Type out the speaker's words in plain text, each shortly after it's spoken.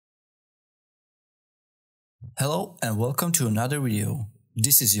Hello and welcome to another video.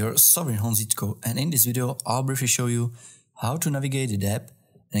 This is your Sovryn and in this video I'll briefly show you how to navigate the dapp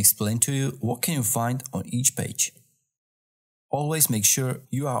and explain to you what can you find on each page. Always make sure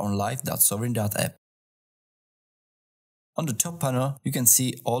you are on live.sovryn.app. On the top panel you can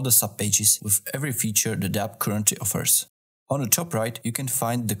see all the subpages with every feature the dapp currently offers. On the top right you can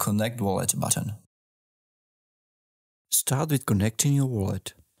find the Connect Wallet button. Start with connecting your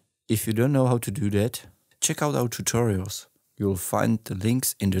wallet. If you don't know how to do that, check out our tutorials. You will find the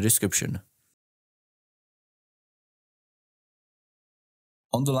links in the description.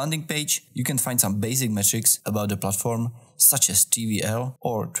 On the landing page, you can find some basic metrics about the platform, such as TVL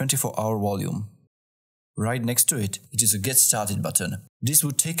or 24-hour volume. Right next to it, it is a Get Started button. This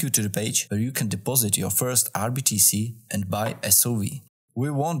would take you to the page where you can deposit your first rBTC and buy SOV.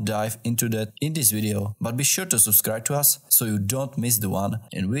 We won't dive into that in this video, but be sure to subscribe to us so you don't miss the one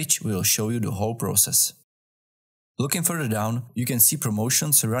in which we will show you the whole process. Looking further down, you can see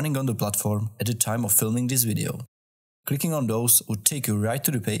promotions running on the platform at the time of filming this video. Clicking on those would take you right to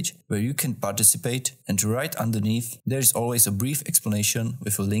the page where you can participate, and right underneath there is always a brief explanation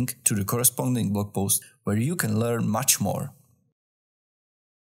with a link to the corresponding blog post where you can learn much more.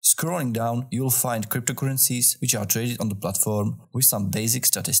 Scrolling down, you will find cryptocurrencies which are traded on the platform with some basic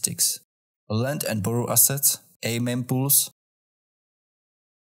statistics. Lend and borrow assets, AMM pools,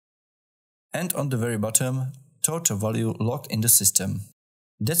 and on the very bottom, total value locked in the system.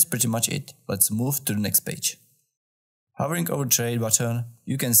 That's pretty much it. Let's move to the next page. Hovering over trade button,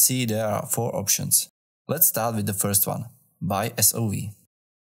 you can see there are 4 options. Let's start with the first one, buy SOV.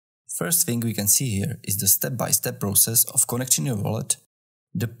 First thing we can see here is the step-by-step process of connecting your wallet,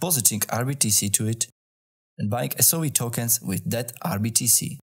 depositing rBTC to it, and buying SOV tokens with that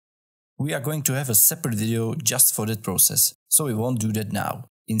rBTC. We are going to have a separate video just for that process, so we won't do that now.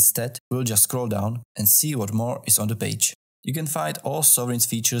 Instead, we'll just scroll down and see what more is on the page. You can find all Sovryns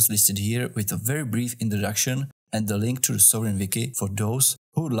features listed here with a very brief introduction and the link to the Sovryn wiki for those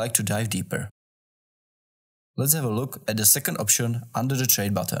who would like to dive deeper. Let's have a look at the second option under the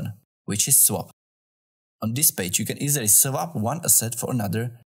trade button, which is swap. On this page you can easily swap one asset for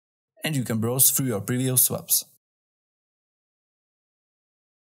another, and you can browse through your previous swaps.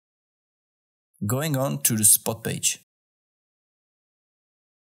 Going on to the spot page.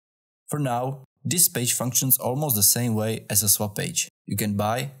 For now, this page functions almost the same way as a swap page. You can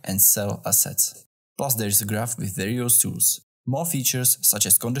buy and sell assets. Plus there is a graph with various tools. More features such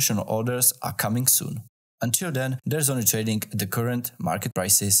as conditional orders are coming soon. Until then, there's only trading at the current market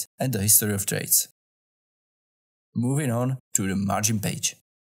prices and the history of trades. Moving on to the margin page.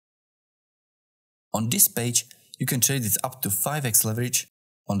 On this page, you can trade with up to 5x leverage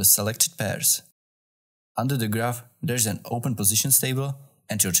on the selected pairs. Under the graph, there's an open positions table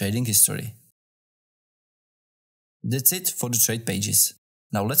and your trading history. That's it for the trade pages.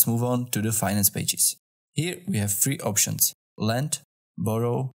 Now let's move on to the finance pages. Here we have 3 options: lend,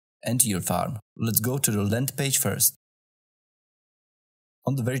 borrow, and yield farm. Let's go to the lend page first.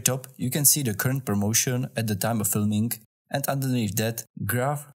 On the very top you can see the current promotion at the time of filming, and underneath that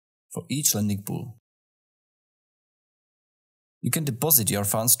graph for each lending pool. You can deposit your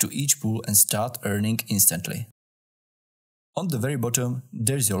funds to each pool and start earning instantly. On the very bottom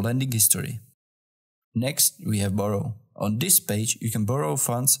there is your lending history. Next we have borrow. On this page you can borrow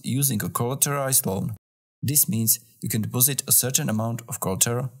funds using a collateralized loan. This means you can deposit a certain amount of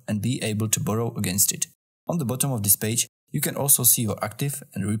collateral and be able to borrow against it. On the bottom of this page you can also see your active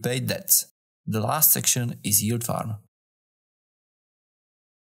and repaid debts. The last section is yield farm.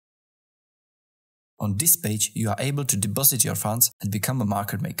 On this page you are able to deposit your funds and become a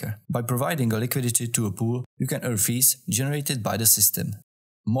market maker. By providing a liquidity to a pool, you can earn fees generated by the system.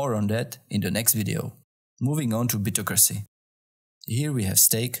 More on that in the next video. Moving on to Bitocracy. Here we have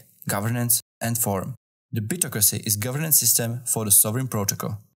stake, governance, and forum. The Bitocracy is governance system for the Sovryn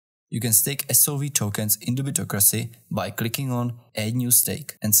protocol. You can stake SOV tokens in the Bitocracy by clicking on Add New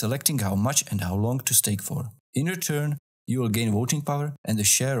Stake and selecting how much and how long to stake for. In return, you will gain voting power and a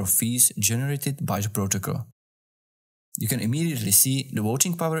share of fees generated by the protocol. You can immediately see the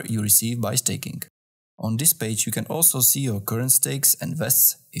voting power you receive by staking. On this page you can also see your current stakes and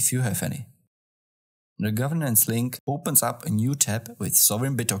vests if you have any. The governance link opens up a new tab with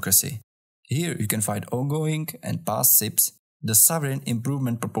Sovryn Bitocracy. Here you can find ongoing and past SIPs, the Sovryn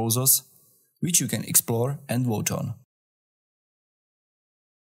improvement proposals, which you can explore and vote on.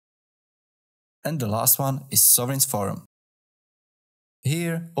 And the last one is Sovryn's forum.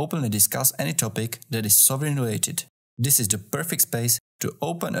 Here openly discuss any topic that is Sovryn related. This is the perfect space to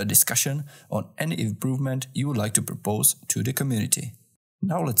open a discussion on any improvement you would like to propose to the community.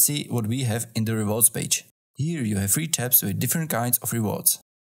 Now let's see what we have in the rewards page. Here you have 3 tabs with different kinds of rewards.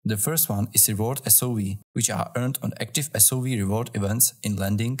 The first one is Reward SOV, which are earned on active SOV reward events in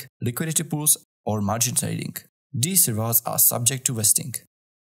lending, liquidity pools or margin trading. These rewards are subject to vesting.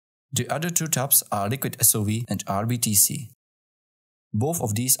 The other 2 tabs are Liquid SOV and rBTC. Both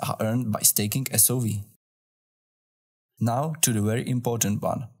of these are earned by staking SOV. Now to the very important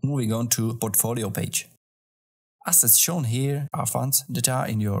one, moving on to Portfolio page. Assets shown here are funds that are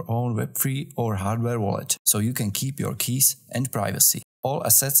in your own Web3 or hardware wallet, so you can keep your keys and privacy. All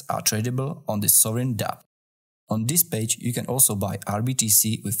assets are tradable on this Sovryn dapp. On this page you can also buy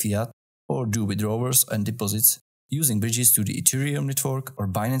rBTC with fiat or do withdrawals and deposits using bridges to the Ethereum network or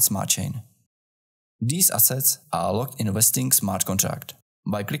Binance Smart Chain. These assets are locked in a vesting smart contract.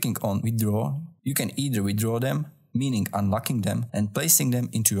 By clicking on Withdraw, you can either withdraw them, meaning unlocking them and placing them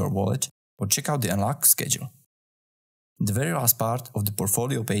into your wallet, or check out the unlock schedule. The very last part of the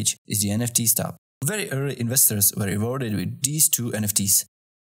portfolio page is the NFTs tab. Very early investors were rewarded with these 2 NFTs,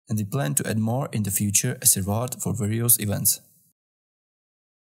 and they plan to add more in the future as a reward for various events.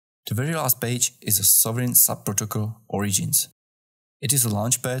 The very last page is a Sovryn sub-protocol Origins. It is a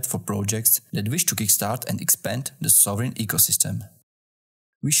launchpad for projects that wish to kickstart and expand the Sovryn ecosystem.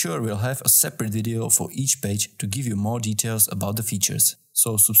 We sure will have a separate video for each page to give you more details about the features,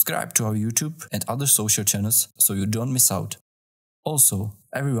 so subscribe to our YouTube and other social channels so you don't miss out. Also,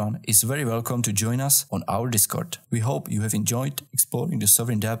 everyone is very welcome to join us on our Discord. We hope you have enjoyed exploring the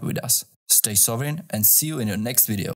Sovryn dapp with us. Stay Sovryn and see you in your next video.